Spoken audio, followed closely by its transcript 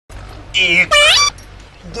1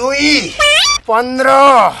 2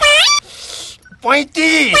 15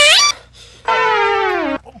 35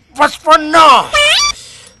 55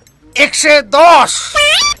 110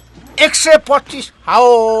 125 how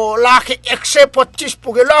lakh 125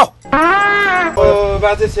 पुग्यो ल। ओ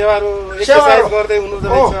बाजे सेवारो एक्सरसाइज गर्दै हुनु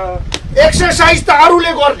रहेछ। एक्सरसाइज त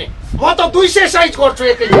अरूले गर्ने, म त 200 साइज गर्छु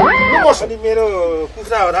एकैचोटि। अनि मेरो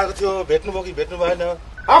कुखुरा हराएको थियो, भेट्नुभयो कि भेट्नु भएन?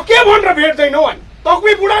 अब के भनेर भेट्दैनौ अनि?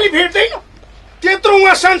 तक्मे बुढाले भेट्दैन? त्यत्रो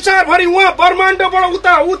उहाँ संसारभरि उहाँ ब्रह्माण्डबाट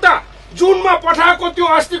उता उता जुनमा पठाएको त्यो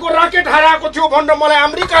अस्तिको राकेट हराएको थियो भनेर मलाई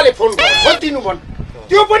अमेरिकाले फोन गर्यो, खोजिदिनु भन्।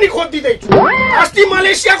 त्यो पनि खोजिदिँदैछु। अस्ति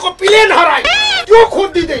मलेसियाको प्लेन हरायो, त्यो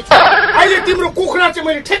खोजिदिँदैछु। अहिले तिम्रो कुखुरा चाहिँ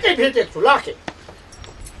मैले ठेकै भेटेको छु लाखे।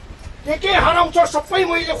 के हराउँछ सबै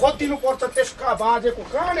मैले खोजिदिनु पर्छ। त्यसका बाजेको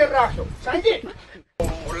कहाँनिर राख्यो साइजी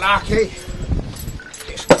लाखे?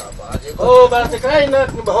 त्यसका बाजेको ओ बाजे कहाँ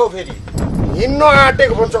हिँड्नु भयो फेरि? हिँड्न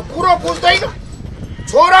आँटेको भन्छ, कुरो बुझ्दैन।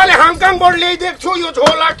 छोराले हाङकाङबाट ल्याइदिएको छु यो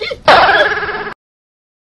झोला कि।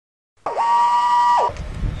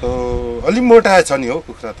 अलि मोटा छ नि हो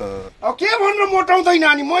कुखुरा त। अब के भनेर मोटाउँदैन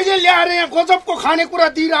अनि? मैले ल्याएर यहाँ गजबको खानेकुरा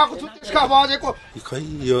दिइरहेको छु त्यसका बाजेको। खै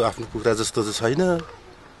यो आफ्नो कुखुरा जस्तो त छैन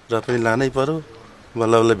र पनि लानै पर्यो,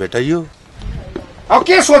 बल्ल बल्ल भेटाइयो। अब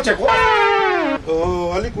के सोचेको?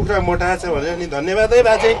 अलि कुखुरा मोटा छ भने नि धन्यवाद है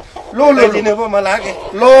बाजे। लो लो दिनु पो म लागे।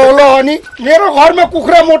 लो लो अनि मेरो घरमा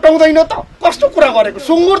कुखुरा मोटाउँदैन त? कस्तो कुरा गरेको?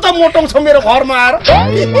 सुँगुर त मोटाउँछ मेरो घरमा आएर।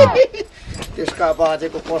 त्यसका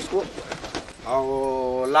बाजेको कसको अब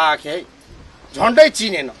लाखे है, झन्डै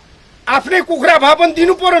चिनेन। आफ्नै कुखुरा भए पनि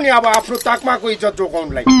दिनु पर्यो नि अब आफ्नो ताकमाको इज्जत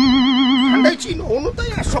जोगाउनलाई। झन्डै चिनो हुनु त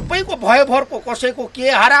यहाँ सबैको भयभरको, कसैको के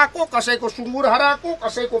हराएको, कसैको सुँगुर हराएको,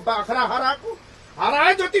 कसैको बाख्रा हराएको।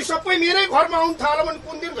 हराए जति सबै मेरै घरमा आउनु थाल्यो भने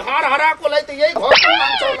कुन दिन घर हराएकोलाई त यही घरमा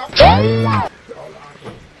मान्छ होला।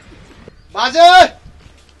 बाजे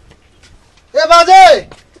ए बाजे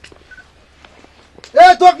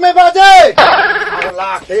ए तोक्मे बाजे।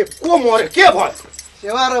 लाखे को मर्यो? के भयो?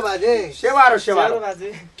 सेवारो बाजे। सेवारो सेवारो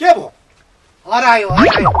बाजे। के भयो? हरायो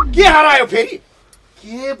हरायो। के हरायो फेरि?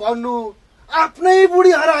 के भन्नु, आफ्नै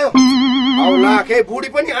बुढी हरायो। औ लाखे बुढी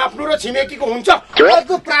पनि आफ्नो र छिमेकीको हुन्छ?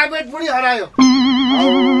 अर्को प्राइभेट बुढी हरायो।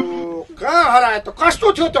 कहाँ हरायो त? कस्तो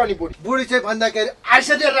थियो त अनि बुढी? बुढी चाहिँ भन्दाखेरि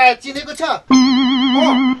ऐश्वर्या राय चिनेको छ?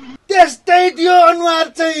 त्यस्तै थियो अनुहार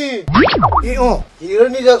चाहिँ। ए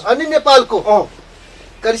हिरोनी छ नि नेपालको,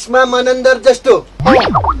 करिश्मा मनन्दर जस्तो।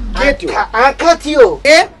 के थियो? आँखा थियो।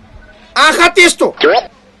 ए आँखा त्यस्तो?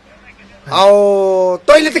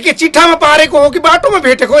 तैँले त के चिट्ठामा पारेको हो कि बाटोमा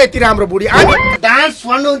भेटेको यति राम्रो बुढी? डान्स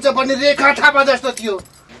भन्नुहुन्छ भने रेखा थापा जस्तो थियो।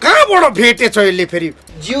 कहाँबाट भेटेछ यसले फेरि?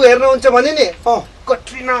 जिउ हेर्नुहुन्छ भने नि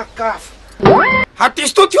कट्रिना काफ।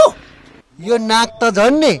 त्यस्तो थियो? यो नाक त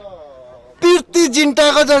झन् नि पिर्ती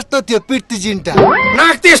जिन्टाको जस्तो थियो। पिर्ती जिन्टा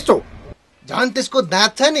नाक त्यस्तो? झन् त्यसको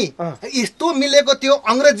दाँत छ नि यस्तो मिलेको थियो।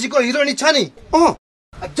 अंग्रेजीको हिरोनी छ नि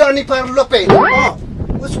जेनिफर लोपेज,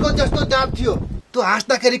 उसको जस्तो दाँत थियो। त्यो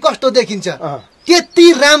हाँस्दाखेरि कस्तो देखिन्छ, त्यति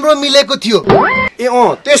राम्रो मिलेको थियो। ए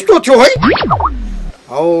त्यस्तो थियो है?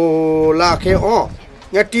 हौ लाखे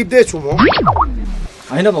यहाँ टिप्दैछु म।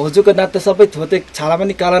 होइन भाउजूको दाँत त सबै थोते, छाला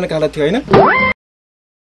पनि काला न काला थियो होइन?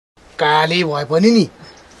 काली भए पनि नि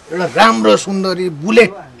एउटा राम्रो सुन्दरी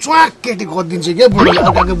बुलेट च्वाक केटी गरिदिन्छ क्या बुढोले।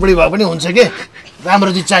 अर्काको बुढी भए पनि हुन्छ के,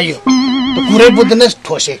 राम्रो चाहिँ चाहियो। त्यो कुरै बुझ्दैन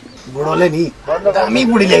ठोसे बुढोले नि दामी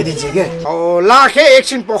बुढी ल्याइदिन्छ क्या। लाखे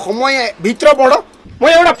एकछिन पख, म यहाँ भित्रबाट म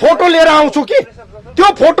एउटा फोटो लिएर आउँछु कि। त्यो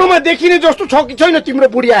फोटोमा देखिने जस्तो छ कि छैन तिम्रो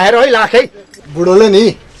बुढी आएर है लाखे? बुढोले नि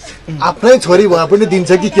आफ्नै छोरी भए पनि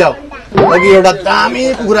दिन्छ कि क्या हो। अघि एउटा दामी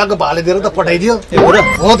कुखुराको भाले दिएर त पठाइदियो।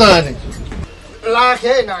 हो त नानी?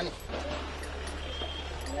 लाखे नानी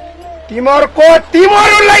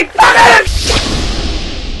तिमीहरूलाई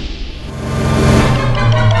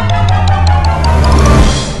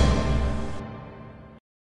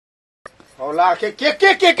लाखे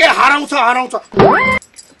के हराउँछ हराउँछ।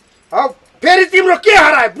 फेरि तिम्रो के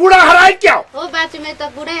हरायो? बुढा हरायो क्या हो? बाजे मेरो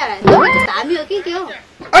त बुढै हरायो। तपाईँ धामी हो कि के हो?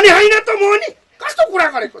 अनि होइन त म नि कस्तो कुरा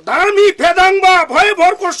गरेको? धामी फेदाङ्बा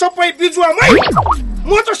भयभरको सबै बिजुवामै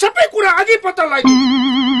म त सबै कुरा अघि पत्ता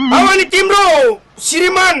लगाइदिन्छु। अनि तिम्रो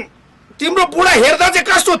श्रीमान, तिम्रो बुढा हेर्दा चाहिँ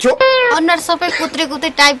कस्तो थियो? अनुहार सबै कुत्रे कुत्रे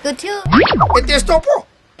टाइपको थियो। ए त्यस्तो पो?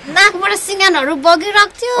 नाकबाट सिँगानहरू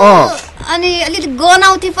बगिरहेको थियो अनि अलिकति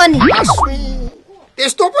गनाउँथ्यो पनि।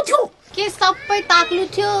 त्यस्तो पो थियो? के सबै ताक्नु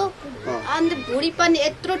थियो। अन्त भुँडी पनि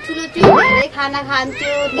यत्रो ठुलो थियो, धेरै खाना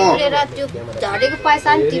खान्थ्यो, निक्लेर त्यो झरेको पैसा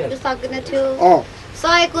पनि टिप्नु सकिने थियो।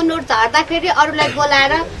 100 को नोट झार्दाखेरि अरूलाई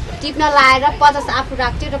बोलाएर टिप्न लाएर 50 आफू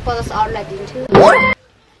राख्थ्यो र 50 अरूलाई दिन्थ्यो।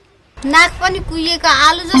 नाक पनि कुहिएको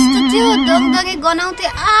आलु जस्तो थियो दगदगे गनाउँथे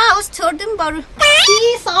ओस छोड्दिउँ बरु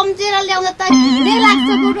के सम्झेर ल्याउँदा त घिनै लाग्छ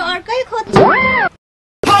बरु अर्कै खोज्छु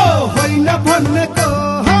होइन भन्नेको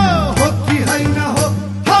हो कि होइन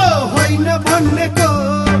हो होइन भन्नेको